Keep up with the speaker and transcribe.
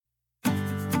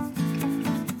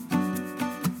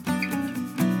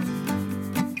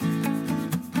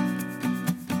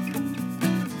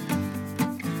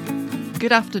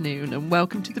Good afternoon and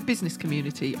welcome to the business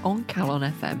community on Calon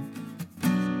FM.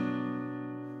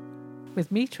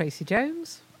 With me, Tracy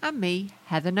Jones. And me,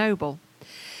 Heather Noble.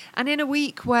 And in a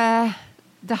week where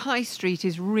the high street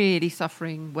is really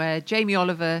suffering, where Jamie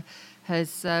Oliver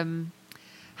has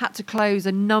had to close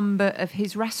a number of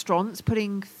his restaurants,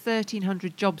 putting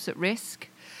 1,300 jobs at risk,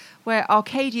 where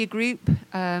Arcadia Group,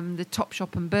 the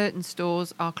Topshop and Burton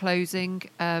stores are closing,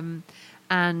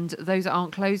 and those that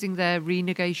aren't closing, they're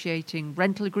renegotiating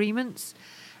rental agreements.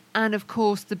 And of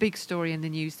course, the big story in the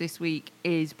news this week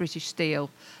is British Steel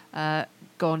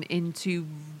gone into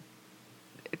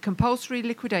compulsory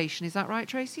liquidation. Is that right,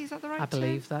 Tracy? Is that the right I term?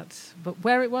 believe that's... But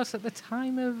where it was at the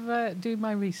time of doing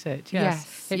my research,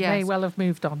 Yes, it may well have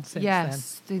moved on since then.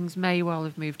 Yes, things may well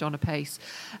have moved on apace.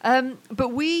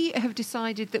 But we have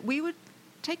decided that we would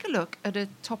take a look at a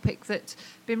topic that's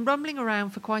been rumbling around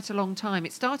for quite a long time.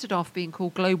 It started off being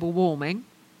called global warming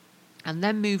and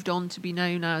then moved on to be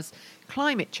known as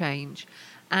climate change.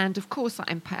 And of course that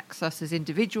impacts us as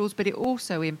individuals, but it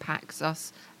also impacts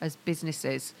us as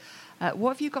businesses.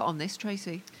 What have you got on this,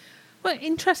 Tracy? Well,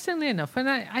 interestingly enough, and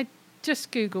I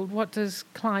just Googled what does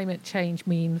climate change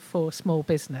mean for small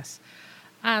business.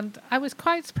 And I was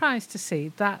quite surprised to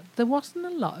see that there wasn't a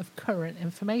lot of current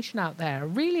information out there. I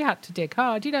really had to dig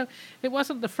hard. You know, it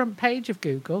wasn't the front page of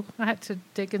Google. I had to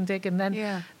dig, and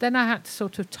then I had to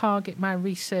sort of target my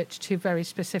research to very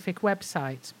specific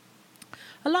websites.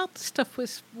 A lot of the stuff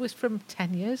was from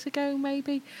 10 years ago,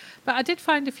 maybe. But I did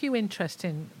find a few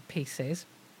interesting pieces.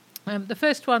 The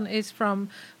first one is from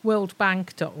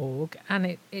worldbank.org,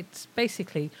 and it's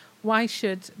basically, why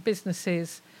should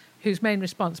businesses whose main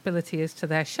responsibility is to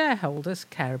their shareholders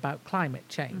care about climate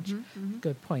change?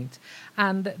 Good point.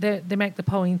 And they make the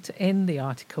point in the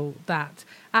article that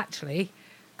actually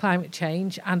climate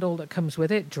change and all that comes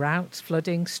with it, droughts,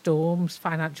 flooding, storms,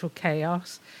 financial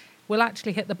chaos, will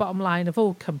actually hit the bottom line of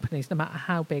all companies, no matter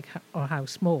how big or how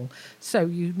small. So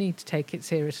you need to take it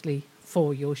seriously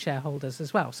for your shareholders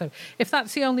as well. So if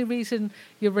that's the only reason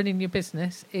you're running your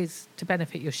business is to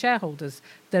benefit your shareholders,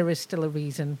 there is still a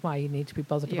reason why you need to be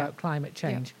bothered about climate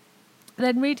change.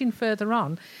 Then reading further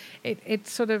on, it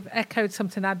sort of echoed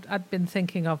something I'd been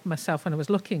thinking of myself when I was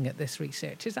looking at this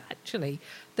research, is actually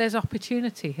there's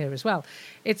opportunity here as well.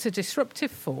 It's a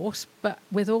disruptive force, but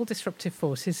with all disruptive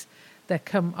forces, there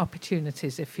come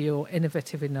opportunities if you're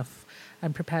innovative enough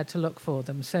and prepared to look for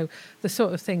them. So the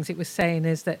sort of things it was saying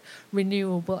is that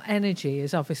renewable energy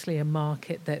is obviously a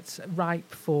market that's ripe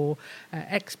for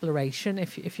exploration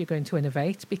if you're going to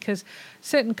innovate, because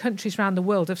certain countries around the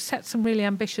world have set some really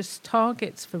ambitious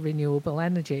targets for renewable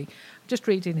energy. I'm just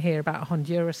reading here about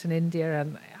Honduras and India,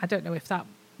 and I don't know if that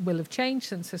will have changed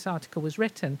since this article was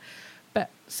written, but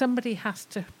somebody has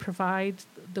to provide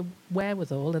the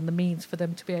wherewithal and the means for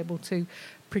them to be able to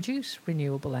produce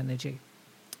renewable energy.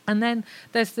 And then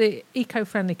there's the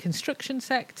eco-friendly construction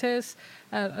sectors.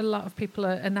 A lot of people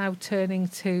are now turning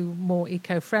to more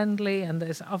eco-friendly, and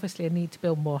there's obviously a need to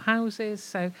build more houses.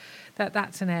 So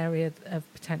that's an area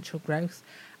of potential growth.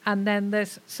 And then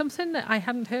there's something that I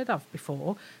hadn't heard of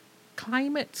before,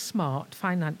 climate-smart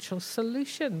financial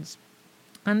solutions.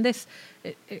 And this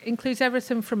it includes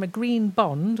everything from a green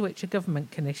bond, which a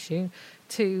government can issue,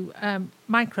 to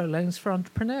microloans for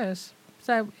entrepreneurs.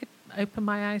 So it opened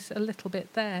my eyes a little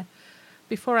bit there.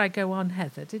 Before I go on,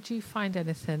 Heather, did you find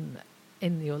anything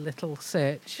in your little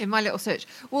search? In my little search?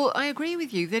 Well, I agree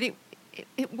with you that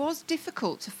it was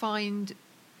difficult to find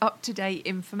up-to-date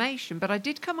information, but I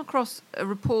did come across a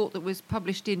report that was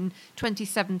published in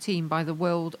 2017 by the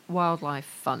World Wildlife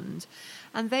Fund,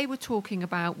 and they were talking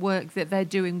about work that they're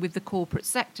doing with the corporate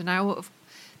sector. Now,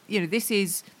 this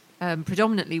is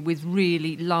predominantly with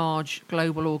really large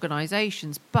global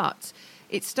organisations, but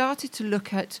it started to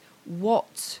look at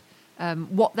what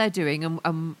they're doing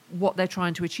and what they're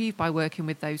trying to achieve by working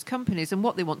with those companies. And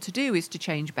what they want to do is to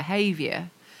change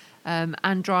behaviour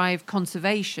and drive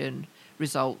conservation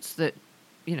results that,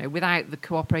 without the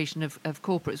cooperation of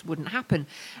corporates wouldn't happen.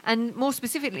 And more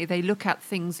specifically, they look at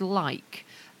things like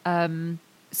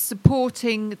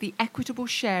supporting the equitable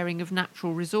sharing of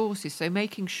natural resources. So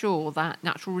making sure that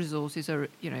natural resources are,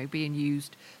 being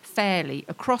used fairly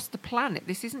across the planet.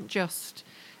 This isn't just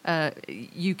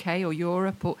UK or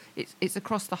Europe, or it's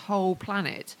across the whole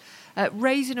planet.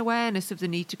 Raising awareness of the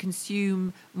need to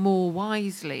consume more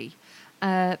wisely,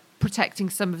 protecting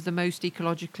some of the most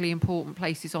ecologically important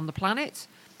places on the planet,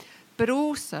 but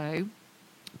also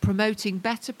promoting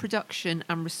better production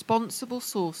and responsible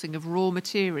sourcing of raw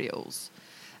materials,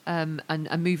 and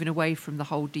moving away from the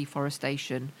whole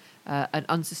deforestation and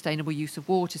unsustainable use of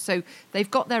water. So they've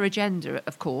got their agenda,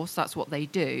 of course, that's what they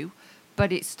do,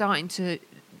 but it's starting to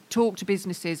talk to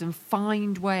businesses and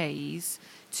find ways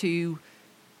to,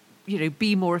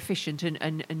 be more efficient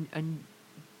and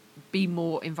be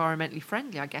more environmentally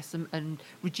friendly, I guess, and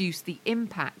reduce the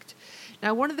impact.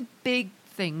 Now, one of the big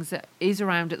things that is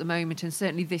around at the moment, and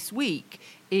certainly this week,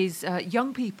 is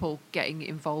young people getting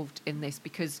involved in this,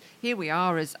 because here we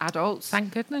are as adults.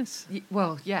 Thank goodness.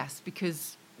 Well, yes,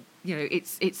 because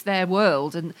it's their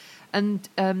world, and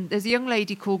there's a young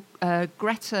lady called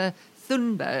Greta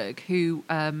Thunberg who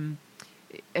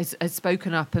has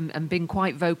spoken up and been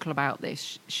quite vocal about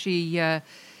this. She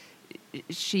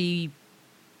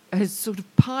has sort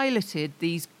of piloted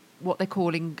these, what they're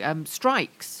calling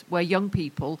strikes, where young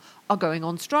people are going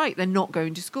on strike. They're not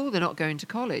going to school, they're not going to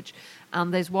college.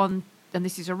 And there's one, and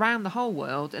this is around the whole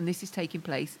world, and this is taking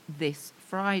place this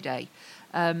Friday.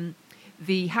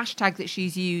 The hashtag that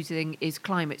she's using is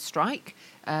Climate Strike,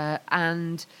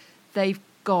 and they've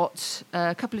got,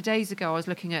 a couple of days ago, I was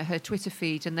looking at her Twitter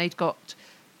feed, and they'd got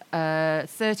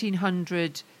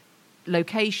 1,300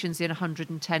 locations in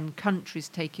 110 countries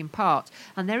taking part.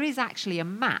 And there is actually a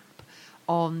map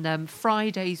on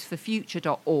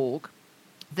fridaysforfuture.org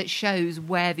that shows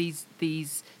where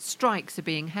these strikes are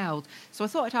being held. So I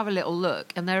thought I'd have a little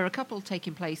look. And there are a couple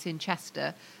taking place in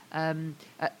Chester,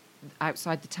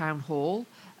 outside the town hall.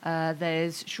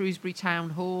 There's Shrewsbury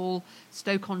Town Hall,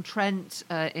 Stoke-on-Trent,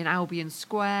 in Albion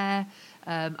Square.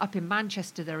 Up in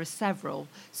Manchester, there are several.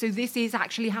 So this is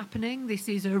actually happening. This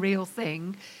is a real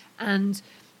thing. And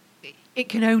it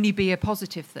can only be a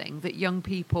positive thing that young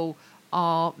people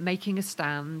are making a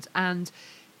stand. And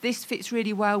this fits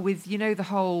really well with, the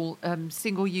whole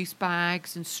single-use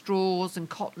bags and straws and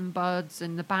cotton buds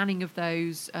and the banning of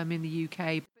those in the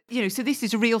UK. So this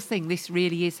is a real thing. This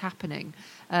really is happening.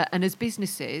 And as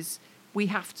businesses, we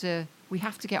have to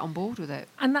get on board with it.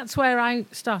 And that's where I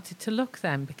started to look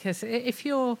then, because if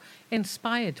you're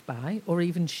inspired by or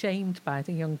even shamed by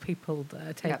the young people that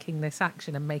are taking this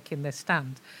action and making this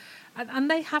stand, and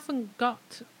they haven't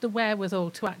got the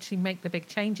wherewithal to actually make the big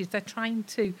changes, they're trying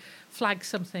to flag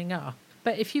something up.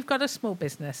 But if you've got a small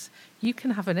business, you can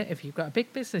have if you've got a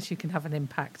big business, you can have an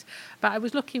impact. But I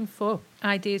was looking for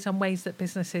ideas on ways that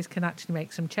businesses can actually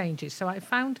make some changes. So I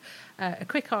found a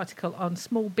quick article on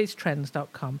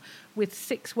smallbiztrends.com with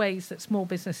 6 ways that small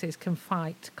businesses can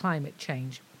fight climate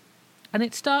change. And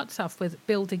it starts off with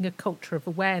building a culture of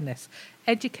awareness,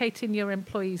 educating your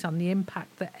employees on the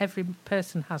impact that every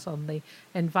person has on the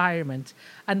environment,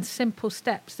 and simple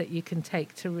steps that you can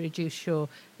take to reduce your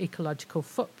ecological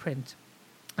footprint.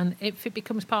 And if it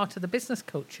becomes part of the business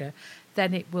culture,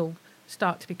 then it will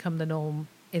start to become the norm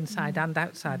inside and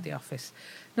outside the office.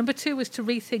 Number 2 is to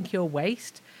rethink your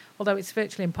waste. Although it's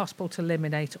virtually impossible to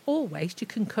eliminate all waste, you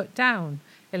can cut down,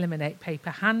 eliminate paper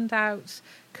handouts,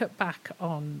 cut back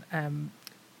on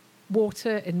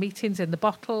water in meetings in the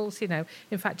bottles.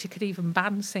 In fact, you could even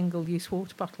ban single-use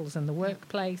water bottles in the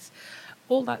workplace.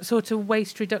 All that sort of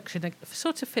waste reduction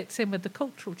sort of fits in with the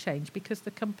cultural change, because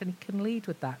the company can lead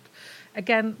with that.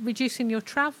 Again, reducing your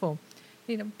travel.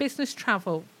 Business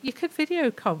travel, you could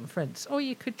video conference, or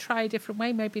you could try a different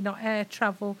way, maybe not air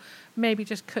travel, maybe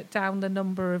just cut down the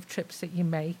number of trips that you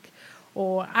make,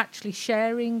 or actually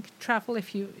sharing travel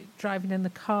if you're driving in the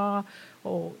car,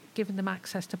 or giving them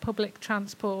access to public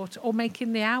transport, or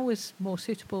making the hours more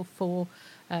suitable for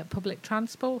public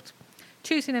transport.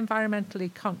 Choosing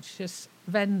environmentally conscious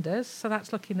vendors, so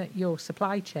that's looking at your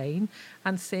supply chain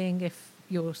and seeing if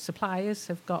your suppliers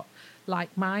have got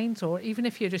like minds, or even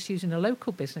if you're just using a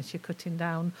local business, you're cutting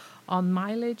down on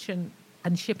mileage and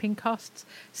shipping costs.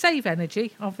 Save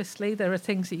energy. Obviously, there are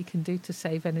things that you can do to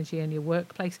save energy in your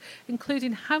workplace,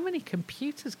 including how many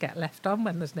computers get left on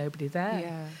when there's nobody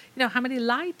there. How many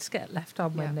lights get left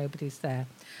on when nobody's there.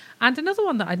 And another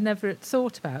one that I'd never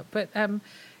thought about, but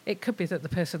it could be that the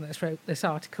person that's wrote this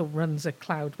article runs a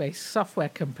cloud-based software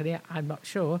company, I'm not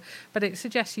sure, but it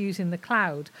suggests using the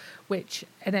cloud, which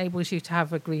enables you to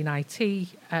have a green IT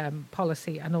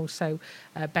policy and also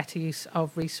better use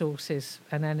of resources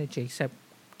and energy. So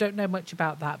don't know much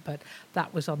about that, but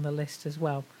that was on the list as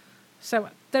well. So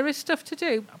there is stuff to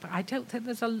do, but I don't think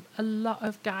there's a lot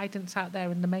of guidance out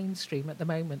there in the mainstream at the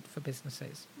moment for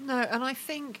businesses. No, and I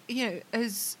think,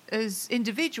 as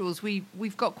individuals,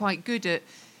 we've got quite good at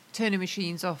turning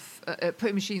machines off,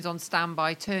 putting machines on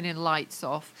standby, turning lights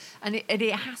off. And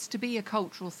it has to be a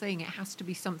cultural thing. It has to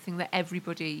be something that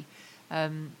everybody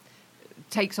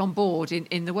takes on board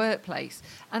in the workplace.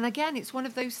 And again, it's one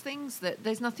of those things that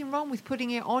there's nothing wrong with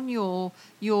putting it on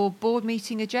your board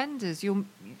meeting agendas.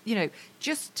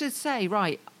 Just to say,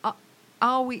 right,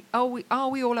 are we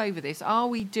all over this? Are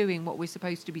we doing what we're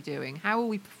supposed to be doing? How are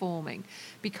we performing?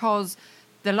 Because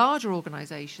the larger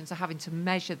organisations are having to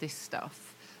measure this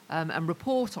stuff and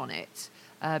report on it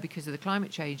because of the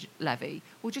climate change levy.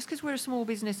 Well, just because we're a small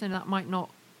business and that might not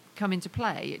come into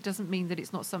play, it doesn't mean that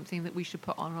it's not something that we should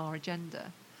put on our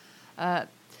agenda.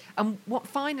 And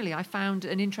finally, I found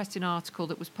an interesting article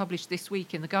that was published this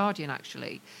week in The Guardian,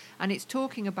 actually, and it's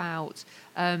talking about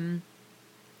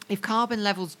if carbon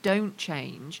levels don't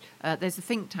change, there's a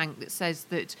think tank that says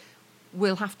that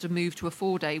we'll have to move to a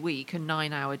 4-day week and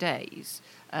 9-hour days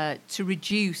to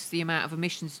reduce the amount of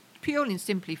emissions purely and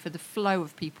simply for the flow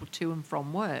of people to and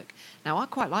from work. Now, I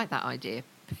quite like that idea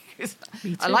because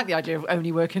I like the idea of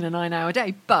only working a 9-hour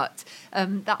day, but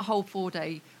that whole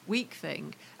 4-day week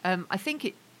thing, I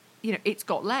think it's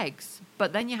got legs,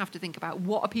 but then you have to think about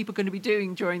what are people going to be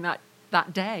doing during that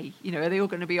day. Are they all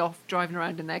going to be off driving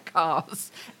around in their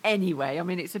cars anyway? I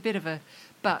mean, it's a bit of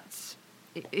but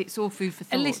it's all food for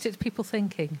thought. At least it's people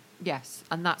thinking. Yes,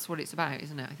 and that's what it's about,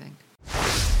 isn't it, I think?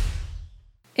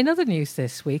 In other news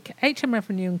this week, HM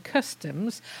Revenue and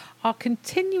Customs are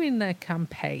continuing their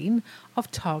campaign of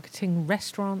targeting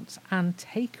restaurants and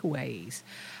takeaways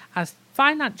as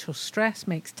financial stress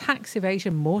makes tax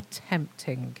evasion more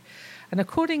tempting. And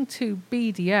according to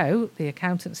BDO, the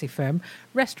accountancy firm,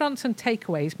 restaurants and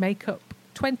takeaways make up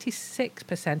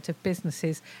 26% of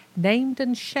businesses named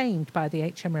and shamed by the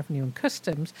HM Revenue and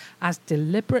Customs as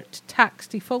deliberate tax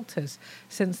defaulters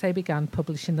since they began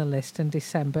publishing the list in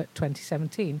December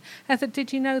 2017. Heather,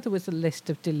 did you know there was a list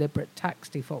of deliberate tax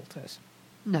defaulters?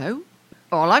 No.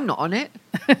 Well, I'm not on it.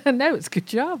 No, it's a good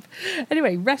job.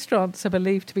 Anyway, restaurants are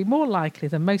believed to be more likely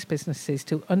than most businesses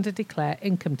to underdeclare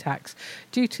income tax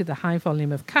due to the high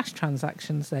volume of cash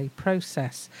transactions they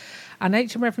process. And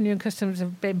HM Revenue and Customs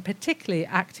have been particularly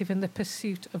active in the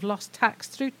pursuit of lost tax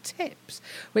through tips,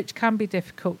 which can be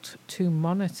difficult to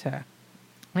monitor.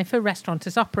 If a restaurant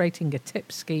is operating a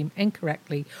tip scheme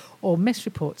incorrectly or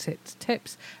misreports its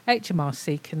tips,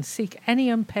 HMRC can seek any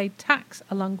unpaid tax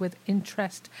along with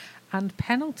interest and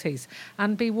penalties.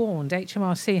 And be warned,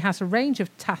 HMRC has a range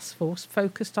of task force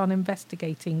focused on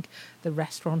investigating the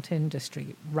restaurant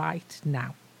industry right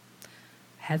now.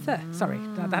 Heather, sorry,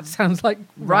 that sounds like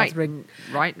right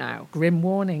now. Grim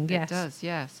warning, yes. It does,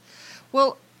 yes.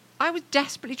 Well, I was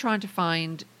desperately trying to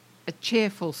find a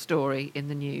cheerful story in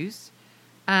the news,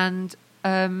 and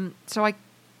so I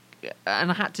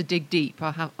had to dig deep.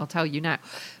 I'll tell you now.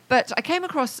 But I came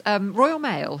across Royal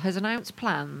Mail has announced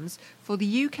plans for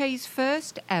the UK's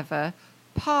first ever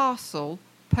parcel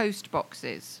post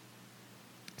boxes.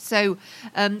 So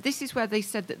this is where they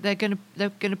said that they're going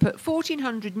to put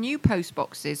 1,400 new post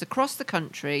boxes across the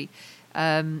country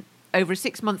over a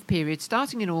 6-month period,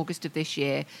 starting in August of this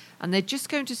year. And they're just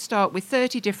going to start with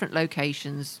 30 different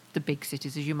locations, the big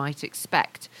cities, as you might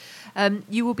expect.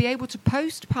 You will be able to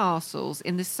post parcels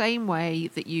in the same way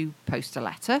that you post a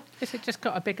letter. Has it just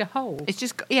got a bigger hole?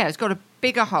 It's got a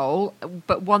bigger hole,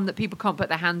 but one that people can't put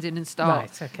their hands in and start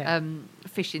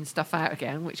fishing stuff out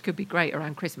again, which could be great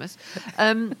around Christmas.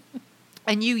 And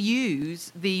you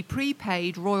use the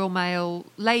prepaid Royal Mail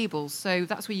labels. So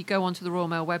that's where you go onto the Royal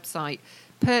Mail website,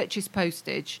 purchase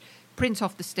postage, print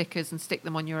off the stickers and stick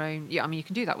them on your own. Yeah, I mean, you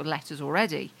can do that with letters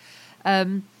already.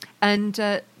 The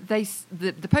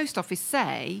post office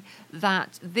say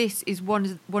that this is one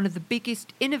of the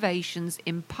biggest innovations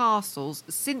in parcels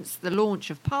since the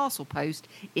launch of Parcel Post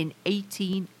in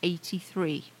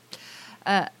 1883.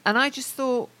 And I just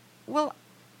thought, well,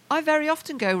 I very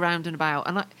often go round and about,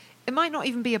 and it might not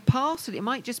even be a parcel. It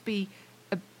might just be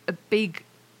a big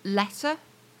letter.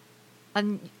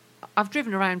 And I've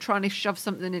driven around trying to shove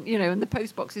something in, and the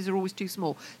post boxes are always too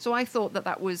small. So I thought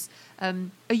that was a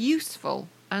useful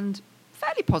and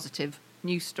fairly positive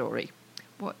news story.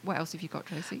 What else have you got,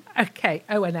 Tracy? Okay,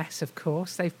 ONS, of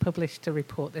course. They've published a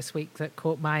report this week that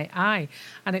caught my eye,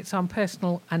 and it's on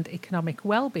personal and economic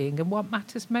well-being and what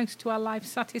matters most to our life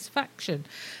satisfaction.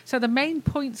 So the main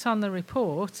points on the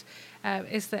report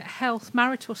is that health,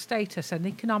 marital status and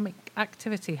economic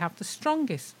activity have the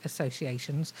strongest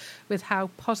associations with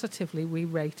how positively we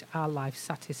rate our life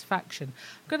satisfaction.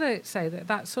 I'm going to say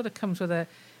that sort of comes with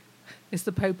is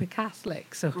the Pope a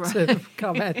Catholic sort of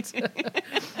comment.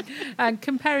 And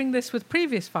comparing this with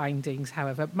previous findings,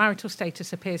 however, marital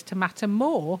status appears to matter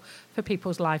more for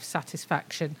people's life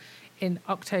satisfaction in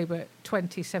October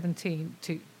 2017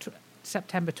 to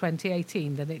September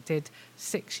 2018 than it did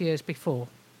 6 years before.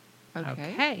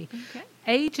 Okay.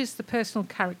 Age is the personal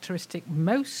characteristic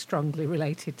most strongly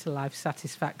related to life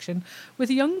satisfaction,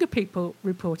 with younger people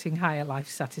reporting higher life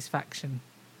satisfaction.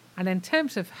 And in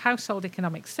terms of household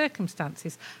economic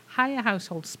circumstances, higher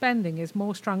household spending is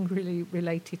more strongly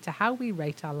related to how we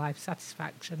rate our life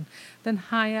satisfaction than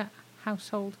higher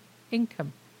household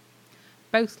income.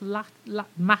 Both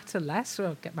matter less, or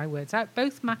I'll get my words out,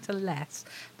 both matter less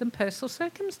than personal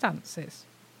circumstances.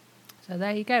 So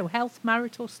there you go. Health,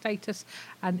 marital status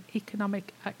and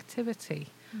economic activity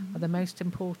are the most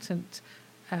important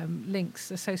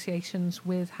links, associations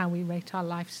with how we rate our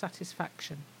life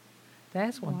satisfaction.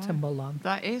 There's one to mull on.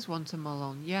 That is one to mull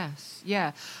on, yes.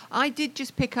 Yeah. I did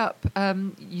just pick up,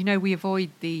 we avoid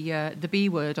the B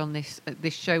word on this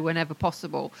show whenever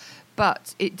possible,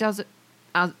 but it does,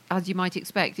 as you might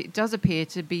expect, it does appear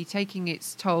to be taking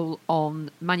its toll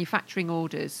on manufacturing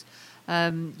orders.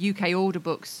 UK order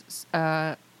books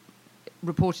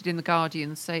reported in The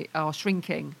Guardian say are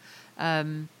shrinking.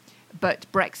 But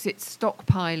Brexit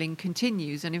stockpiling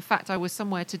continues. And in fact, I was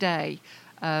somewhere today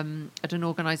at an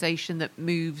organisation that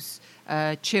moves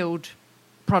chilled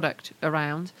product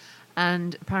around.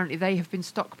 And apparently they have been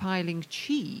stockpiling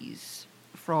cheese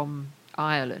from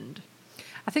Ireland.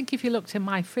 I think if you looked in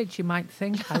my fridge, you might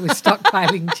think I was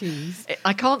stockpiling cheese.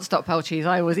 I can't stockpile cheese.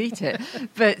 I always eat it.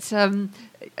 But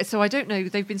so I don't know.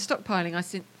 They've been stockpiling, I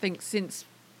think, since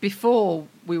before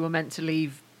we were meant to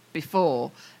leave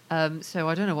before. So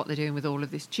I don't know what they're doing with all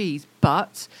of this cheese,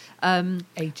 but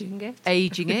aging it.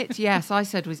 Aging it, yes. I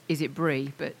said, is it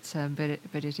brie? But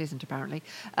it isn't apparently.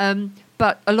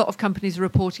 But a lot of companies are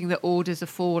reporting that orders are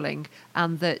falling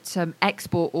and that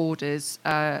export orders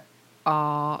are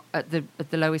at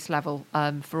the lowest level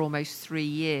for almost 3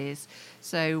 years.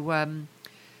 So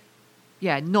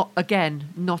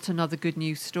not another good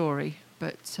news story,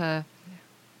 but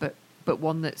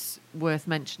one that's worth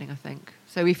mentioning, I think.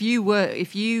 So if you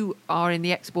are in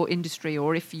the export industry,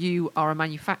 or if you are a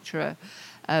manufacturer,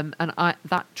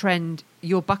 that trend,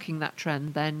 you're bucking that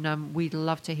trend, then we'd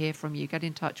love to hear from you. Get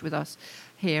in touch with us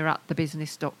here at the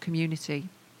Business Community.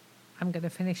 I'm going to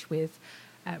finish with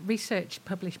research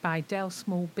published by Dell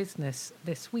Small Business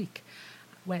this week,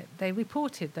 where they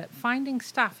reported that finding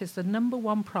staff is the number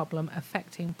one problem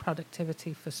affecting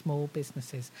productivity for small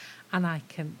businesses. And I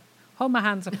can hold my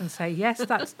hands up and say, yes,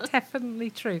 that's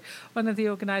definitely true. One of the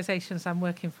organisations I'm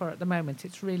working for at the moment,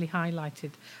 it's really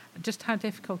highlighted just how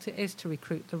difficult it is to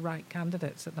recruit the right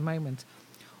candidates at the moment.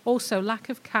 Also, lack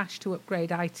of cash to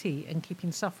upgrade IT and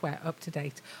keeping software up to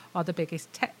date are the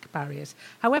biggest tech barriers.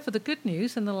 However, the good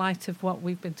news, in the light of what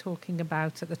we've been talking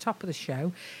about at the top of the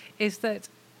show, is that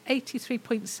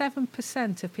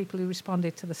 83.7% of people who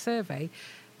responded to the survey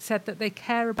said that they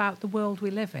care about the world we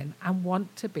live in and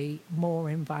want to be more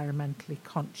environmentally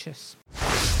conscious.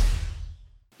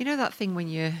 You know that thing when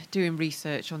you're doing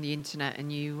research on the internet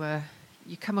and you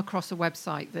come across a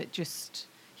website that just,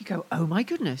 you go, oh my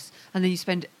goodness, and then you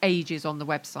spend ages on the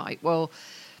website. Well,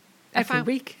 every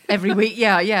week,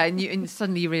 yeah, and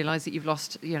suddenly you realise that you've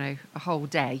lost, a whole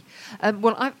day.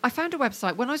 I found a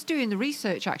website when I was doing the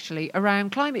research actually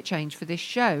around climate change for this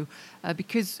show,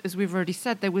 because as we've already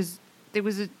said, there was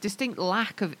a distinct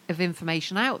lack of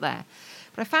information out there.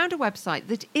 But I found a website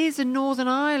that is a Northern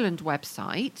Ireland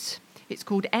website. It's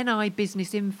called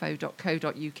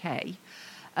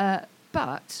nibusinessinfo.co.uk.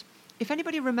 But if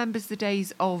anybody remembers the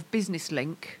days of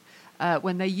BusinessLink,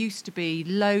 when there used to be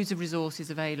loads of resources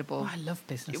available. Oh, I love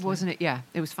BusinessLink. Wasn't it? Yeah,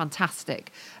 it was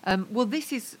fantastic. Well,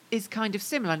 this is kind of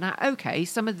similar. Now, okay,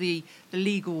 some of the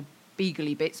legal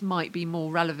beagly bits might be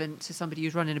more relevant to somebody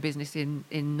who's running a business in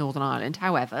Northern Ireland.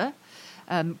 However,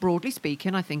 broadly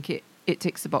speaking, I think it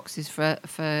ticks the boxes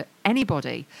for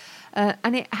anybody.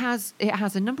 And it has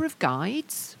a number of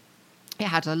guides. It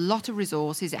has a lot of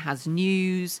resources. It has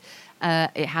news.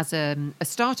 It has a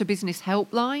start a business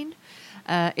helpline.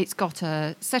 It's got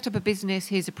a set up a business.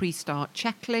 Here's a pre-start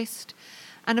checklist.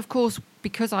 And of course,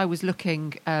 because I was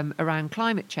looking around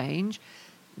climate change,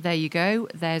 there you go.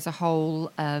 There's a whole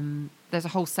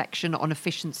section on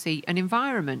efficiency and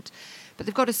environment. But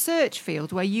they've got a search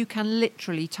field where you can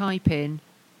literally type in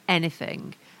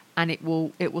anything, and it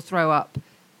will throw up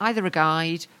either a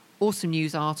guide or some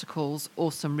news articles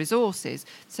or some resources.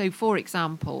 So, for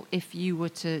example, if you were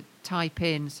to type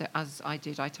in, so as I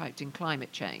did, I typed in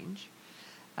climate change.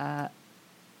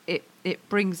 It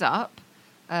brings up.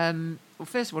 Well,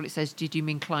 first of all, it says, "Did you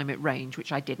mean climate range?"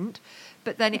 Which I didn't.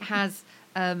 But then it has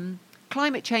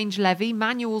climate change levy,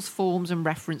 manuals, forms, and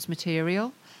reference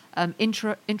material.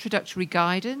 Introductory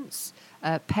guidance,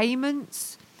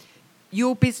 payments,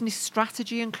 your business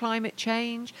strategy and climate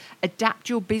change, adapt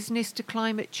your business to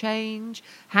climate change,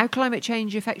 how climate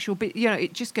change affects your business.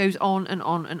 It just goes on and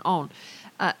on and on.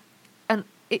 And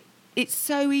it's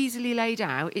so easily laid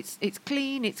out. It's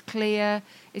clean, it's clear.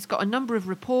 It's got a number of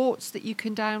reports that you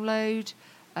can download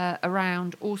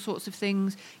around all sorts of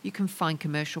things. You can find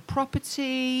commercial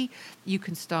property. You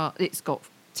can start. It's got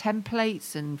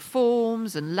templates and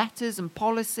forms and letters and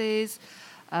policies.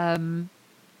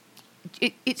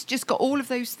 It's just got all of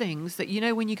those things that,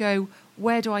 when you go,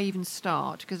 where do I even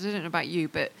start? Because I don't know about you,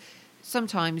 but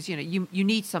sometimes, you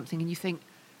need something and you think,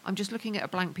 I'm just looking at a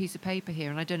blank piece of paper here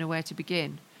and I don't know where to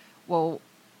begin. Well,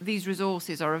 these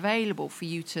resources are available for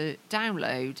you to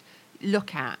download,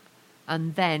 look at,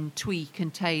 and then tweak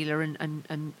and tailor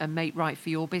and make right for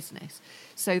your business.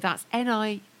 So that's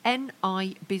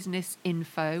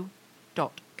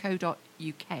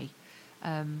nibusinessinfo.co.uk.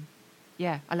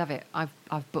 Yeah, I love it. I've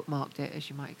bookmarked it, as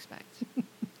you might expect.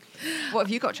 What have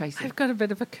you got, Tracy? I've got a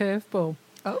bit of a curveball.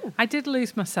 Oh. I did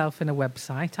lose myself in a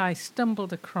website. I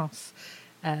stumbled across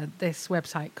this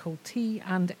website called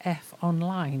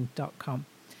tandfonline.com.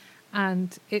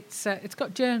 And it's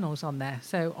got journals on there,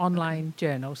 so online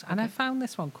journals. And I found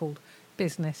this one called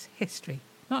Business History.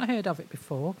 Not heard of it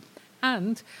before.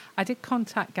 And I did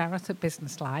contact Gareth at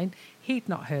Business Line. He'd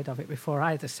not heard of it before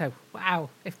either. So,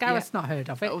 wow, if Gareth's not heard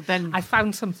of it, then I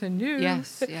found something new.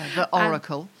 Yes, yeah, the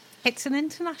Oracle. It's an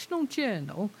international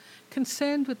journal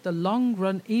concerned with the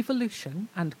long-run evolution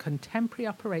and contemporary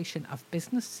operation of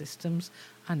business systems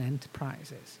and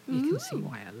enterprises. You can see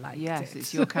why I liked it. Yes,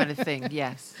 it's your kind of thing,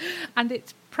 yes. And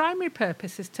its primary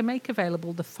purpose is to make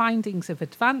available the findings of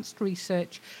advanced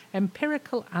research,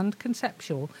 empirical and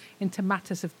conceptual, into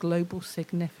matters of global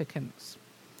significance.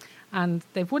 And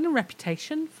they've won a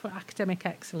reputation for academic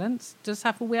excellence, does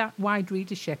have a wide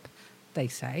readership, they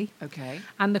say. Okay.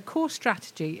 And the core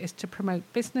strategy is to promote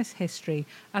business history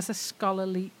as a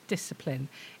scholarly discipline,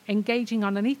 engaging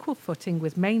on an equal footing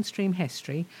with mainstream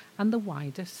history and the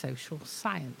wider social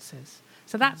sciences.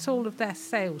 So that's all of their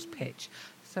sales pitch.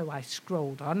 So I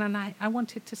scrolled on and I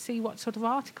wanted to see what sort of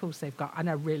articles they've got, and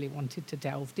I really wanted to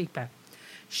delve deeper.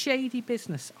 Shady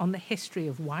business on the history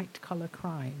of white-collar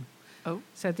crime. Oh.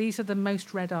 So these are the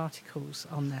most read articles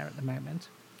on there at the moment.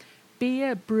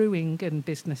 Beer, brewing and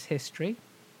business history.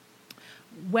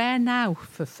 Where now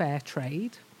for fair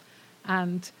trade?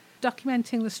 And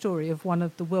documenting the story of one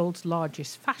of the world's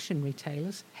largest fashion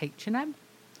retailers, H&M.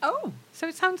 Oh. So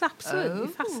it sounds absolutely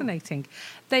fascinating.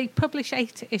 They publish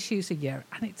 8 issues a year,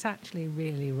 and it's actually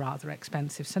really rather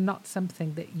expensive, so not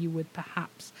something that you would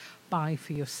perhaps buy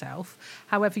for yourself.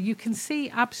 However, you can see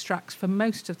abstracts for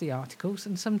most of the articles,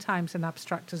 and sometimes an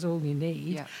abstract is all you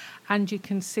need. Yeah. And you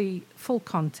can see full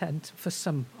content for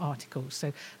some articles,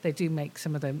 so they do make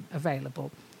some of them available.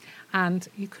 And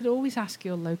you could always ask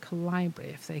your local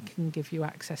library if they can give you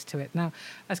access to it. Now,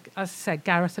 as I said,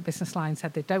 Gareth at Business Line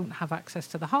said they don't have access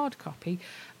to the hard copy,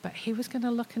 but he was going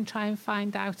to look and try and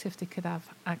find out if they could have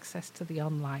access to the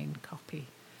online copy.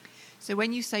 So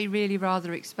when you say really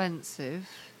rather expensive...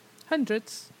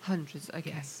 Hundreds.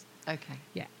 Okay. Yes. Okay.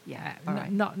 Yeah. All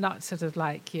right. Not sort of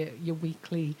like your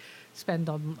weekly spend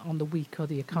on the week or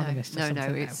the Economist or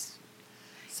something. No, it's...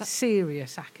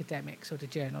 serious academic sort of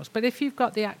journals. But if you've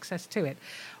got the access to it,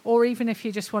 or even if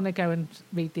you just want to go and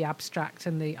read the abstract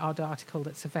and the odd article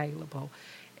that's available,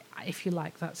 if you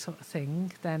like that sort of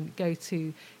thing, then go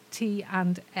to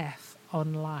T&F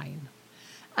Online.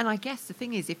 And I guess the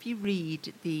thing is, if you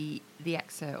read the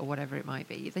excerpt or whatever it might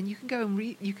be, then you can go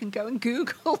and you can go and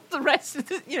Google the rest of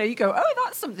the, you go, oh,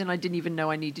 that's something I didn't even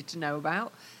know I needed to know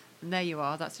about. And there you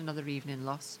are. That's another evening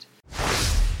lost.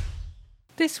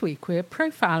 This week we're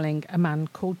profiling a man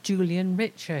called Julian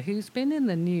Richer, who's been in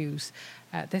the news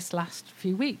this last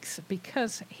few weeks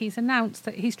because he's announced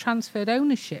that he's transferred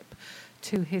ownership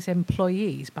to his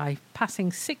employees by passing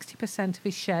 60% of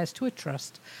his shares to a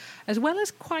trust, as well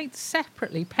as quite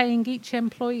separately paying each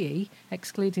employee,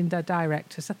 excluding their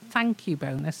directors, a thank you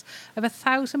bonus of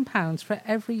 £1,000 for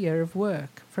every year of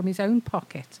work from his own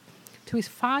pocket to his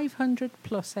 500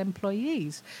 plus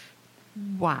employees.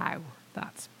 Wow.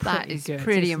 That is good,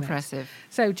 pretty impressive.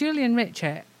 So Julian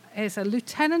Richer is a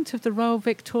lieutenant of the Royal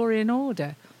Victorian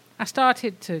Order. I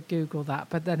started to Google that,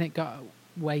 but then it got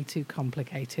way too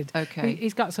complicated. Okay.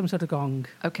 He's got some sort of gong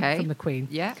from the Queen.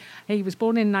 Yeah. He was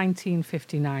born in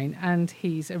 1959 and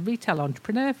he's a retail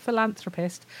entrepreneur,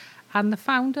 philanthropist and the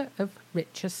founder of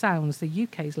Richer Sounds, the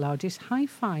UK's largest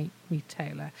hi-fi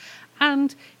retailer.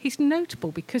 And he's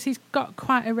notable because he's got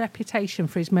quite a reputation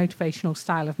for his motivational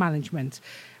style of management,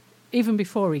 even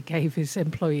before he gave his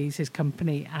employees his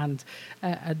company and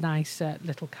a nice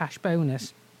little cash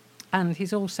bonus. And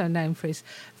he's also known for his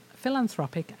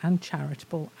philanthropic and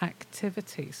charitable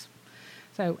activities.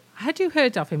 So had you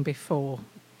heard of him before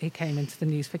he came into the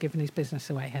news for giving his business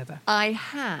away, Heather? I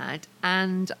had,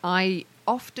 and I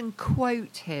often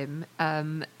quote him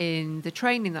in the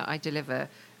training that I deliver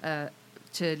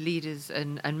to leaders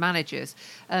and managers.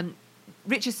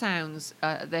 Richer Sounds,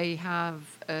 they have,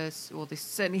 or they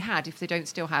certainly had, if they don't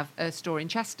still have, a store in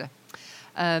Chester.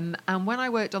 And when I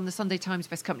worked on the Sunday Times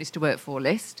Best Companies to Work For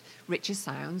list, Richer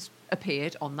Sounds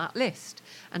appeared on that list.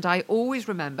 And I always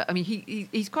remember, I mean,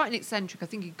 he's quite an eccentric. I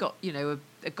think he got,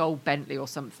 a gold Bentley or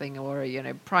something, or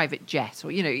a, private jet,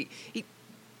 or, he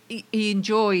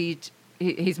enjoyed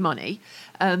his money.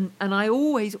 And I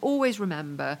always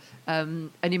remember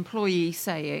an employee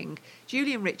saying,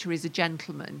 Julian Richer is a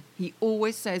gentleman. He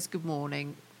always says good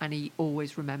morning, and he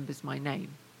always remembers my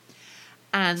name.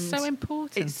 And so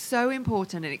important. It's so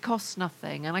important, and it costs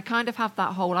nothing. And I kind of have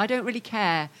that whole, I don't really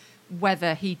care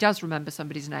whether he does remember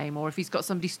somebody's name or if he's got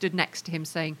somebody stood next to him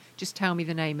saying, just tell me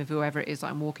the name of whoever it is that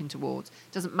I'm walking towards.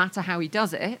 It doesn't matter how he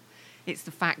does it. It's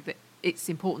the fact that it's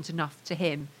important enough to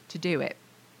him to do it.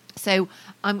 So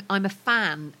I'm a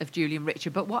fan of Julian Richer.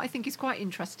 But what I think is quite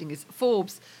interesting is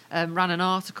Forbes ran an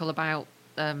article about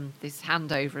this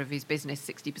handover of his business,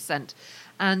 60%.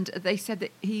 And they said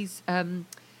that he's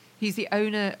the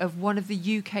owner of one of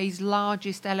the UK's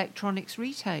largest electronics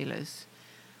retailers.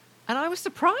 And I was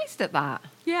surprised at that.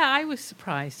 Yeah, I was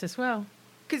surprised as well.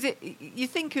 Because you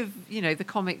think of, the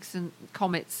comics and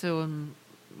Comets,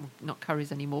 not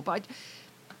Currys anymore, but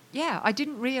I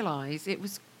didn't realise it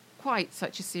was quite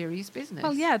such a serious business.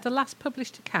 Well, yeah, the last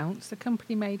published accounts, the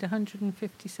company made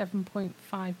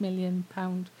 £157.5 million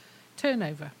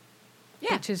turnover,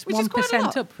 which is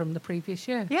 1% up from the previous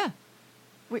year. Yeah.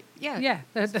 Yeah.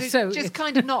 So just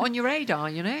kind of not on your radar,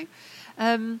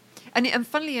 And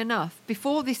funnily enough,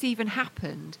 before this even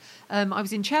happened, I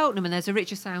was in Cheltenham, and there's a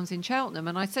Richer Sounds in Cheltenham,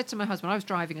 and I said to my husband, I was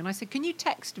driving, and I said, can you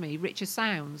text me Richer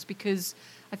Sounds? Because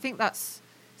I think that's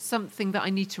something that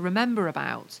I need to remember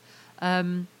about.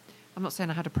 I'm not saying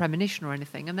I had a premonition or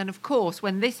anything. And then, of course,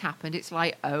 when this happened, it's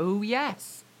like, oh,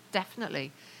 yes,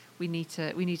 definitely. We need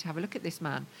to have a look at this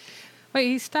man. Well,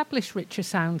 he established Richer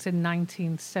Sounds in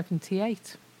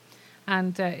 1978,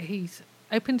 and he's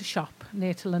opened a shop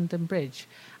near to London Bridge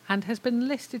and has been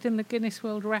listed in the Guinness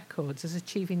World Records as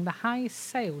achieving the highest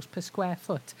sales per square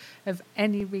foot of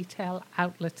any retail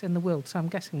outlet in the world. So I'm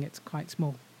guessing it's quite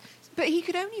small. But he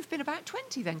could only have been about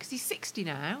 20 then, because he's 60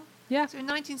 now. Yeah. So in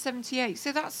 1978.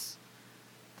 So that's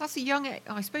a young...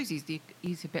 I suppose he's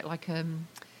a bit like...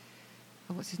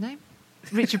 what's his name?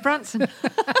 Richard Branson.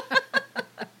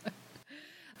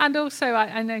 And also,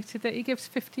 I noted that he gives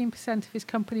 15% of his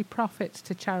company profits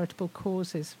to charitable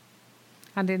causes.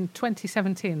 And in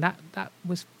 2017, that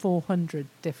was 400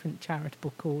 different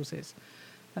charitable causes.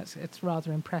 It's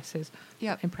rather impressive.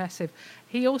 Yeah. Impressive.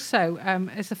 He also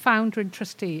is the founder and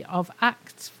trustee of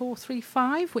Acts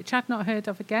 435, which I'd not heard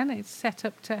of again. It's set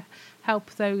up to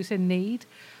help those in need.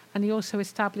 And he also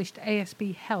established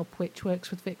ASB Help, which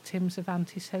works with victims of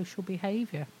antisocial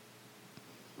behaviour.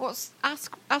 What's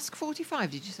Ask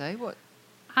 45, did you say? What?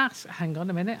 Hang on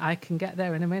a minute, I can get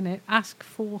there in a minute. Ask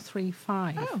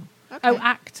 435. Oh, okay. Oh,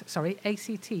 ACT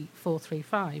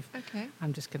 435. Okay.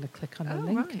 I'm just going to click on a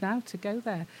link now to go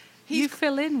there. You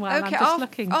fill in while I'm just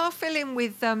looking. I'll fill in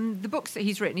with the books that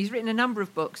he's written. He's written a number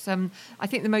of books. I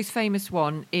think the most famous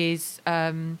one is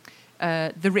The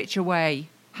Richer Way,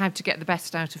 How to Get the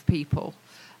Best Out of People.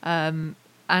 And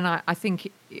I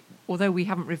think, although we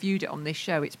haven't reviewed it on this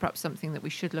show, it's perhaps something that we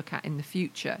should look at in the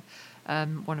future.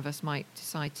 One of us might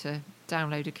decide to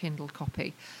download a Kindle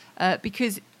copy,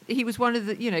 because he was one of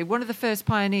the first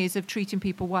pioneers of treating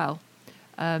people well.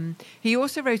 He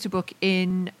also wrote a book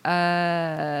in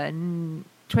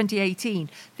 2018,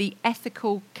 The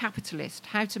Ethical Capitalist: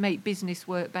 How to Make Business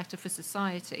Work Better for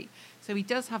Society. So he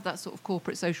does have that sort of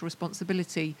corporate social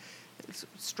responsibility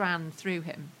strand through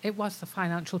him. It was the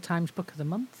Financial Times Book of the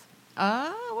Month.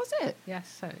 Ah, was it?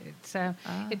 Yes, so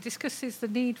it discusses the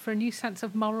need for a new sense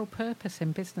of moral purpose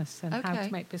in business and how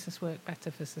to make business work better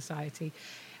for society.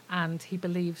 And he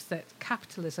believes that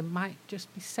capitalism might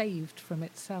just be saved from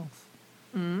itself.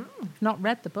 I've not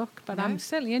read the book, but I'm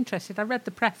certainly interested. I read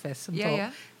the preface and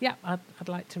thought, I'd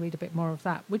like to read a bit more of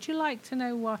that. Would you like to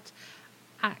know what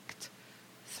Act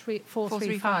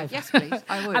 435? Yes, please.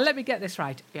 I would. And let me get this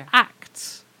right. Yeah.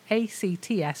 ACTS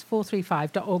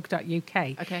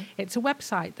 435.org.uk. Okay. It's a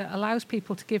website that allows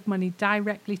people to give money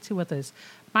directly to others,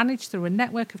 managed through a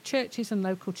network of churches and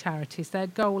local charities. Their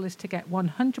goal is to get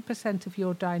 100% of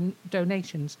your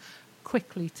donations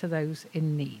quickly to those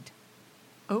in need.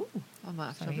 Oh, I might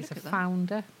have to have a he's look a at that.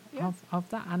 founder of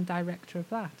that and director of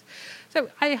that. So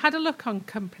I had a look on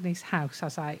Companies House,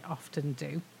 as I often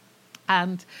do,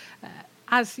 and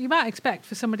as you might expect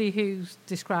for somebody who's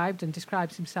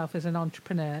describes himself as an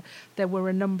entrepreneur, there were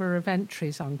a number of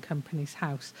entries on Companies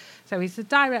House. So he's the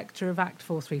director of Act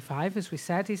 435, as we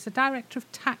said. He's the director of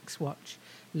TaxWatch,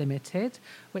 Limited,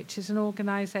 which is an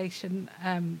organisation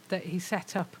that he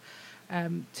set up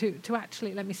to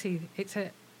actually, let me see, it's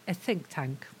a think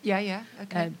tank. Yeah,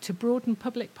 okay. To broaden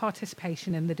public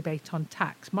participation in the debate on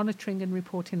tax, monitoring and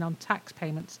reporting on tax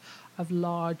payments of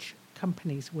large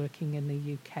companies working in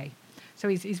the UK. So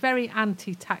he's very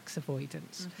anti-tax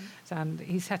avoidance. And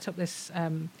he set up this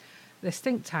this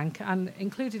think tank, and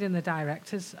included in the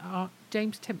directors are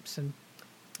James Timpson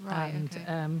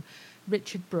and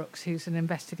Richard Brooks, who's an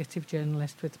investigative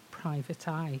journalist with Private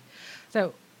Eye.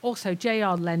 So also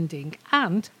JR Lending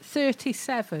and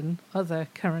 37 other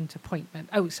current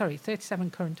appointments.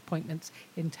 37 current appointments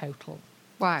in total.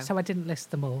 Wow. So I didn't list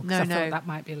them all because I thought that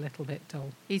might be a little bit dull.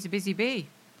 He's a busy bee.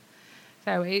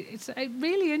 So it's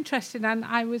really interesting, and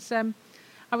I was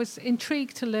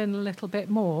intrigued to learn a little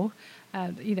bit more.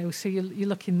 So you're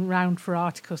looking around for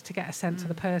articles to get a sense of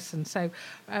the person. So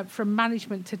from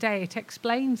Management Today, it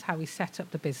explains how he set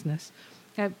up the business.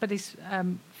 But his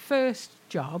first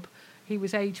job, he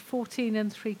was aged 14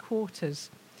 3/4,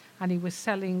 and he was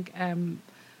selling,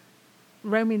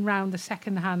 roaming round the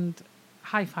second-hand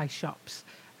hi-fi shops,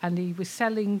 and he was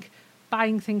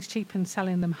buying things cheap and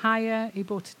selling them higher. He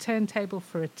bought a turntable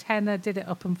for £10, did it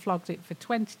up and flogged it for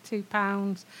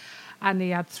 £22, and he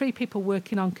had 3 people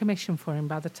working on commission for him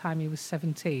by the time he was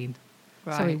 17.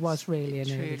 Right. So he was really an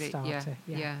early starter.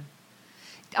 Yeah.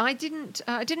 I didn't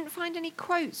find any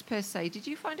quotes per se. Did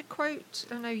you find a quote?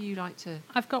 I know you like to.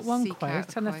 I've got one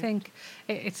quote, and I think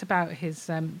it's about his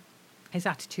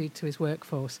attitude to his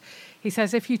workforce. He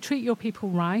says, "If you treat your people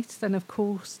right, then of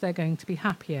course they're going to be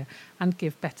happier and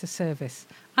give better service,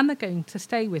 and they're going to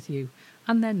stay with you,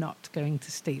 and they're not going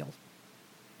to steal."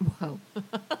 Well,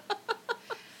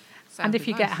 and if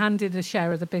you get handed a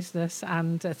share of the business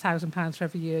and £1,000 for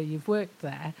every year you've worked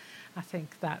there, I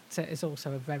think that is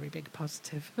also a very big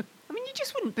positive. I mean, you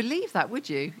just wouldn't believe that, would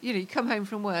you? You come home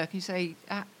from work and you say,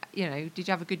 did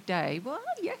you have a good day? Well,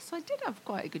 yes, I did have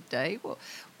quite a good day. Well,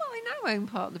 I now own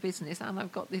part of the business, and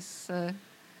I've got this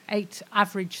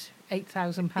average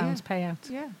 £8,000 payout.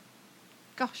 Yeah,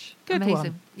 gosh, good amazing.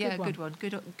 One. Yeah, good one.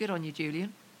 Good on you,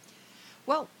 Julian.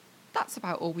 Well, that's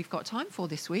about all we've got time for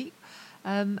this week,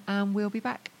 and we'll be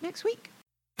back next week.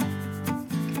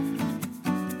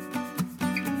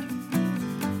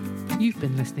 You've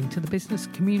been listening to The Business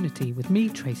Community with me,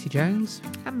 Tracy Jones.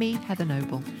 And me, Heather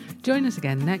Noble. Join us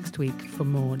again next week for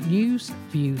more news,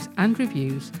 views and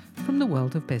reviews from the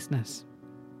world of business.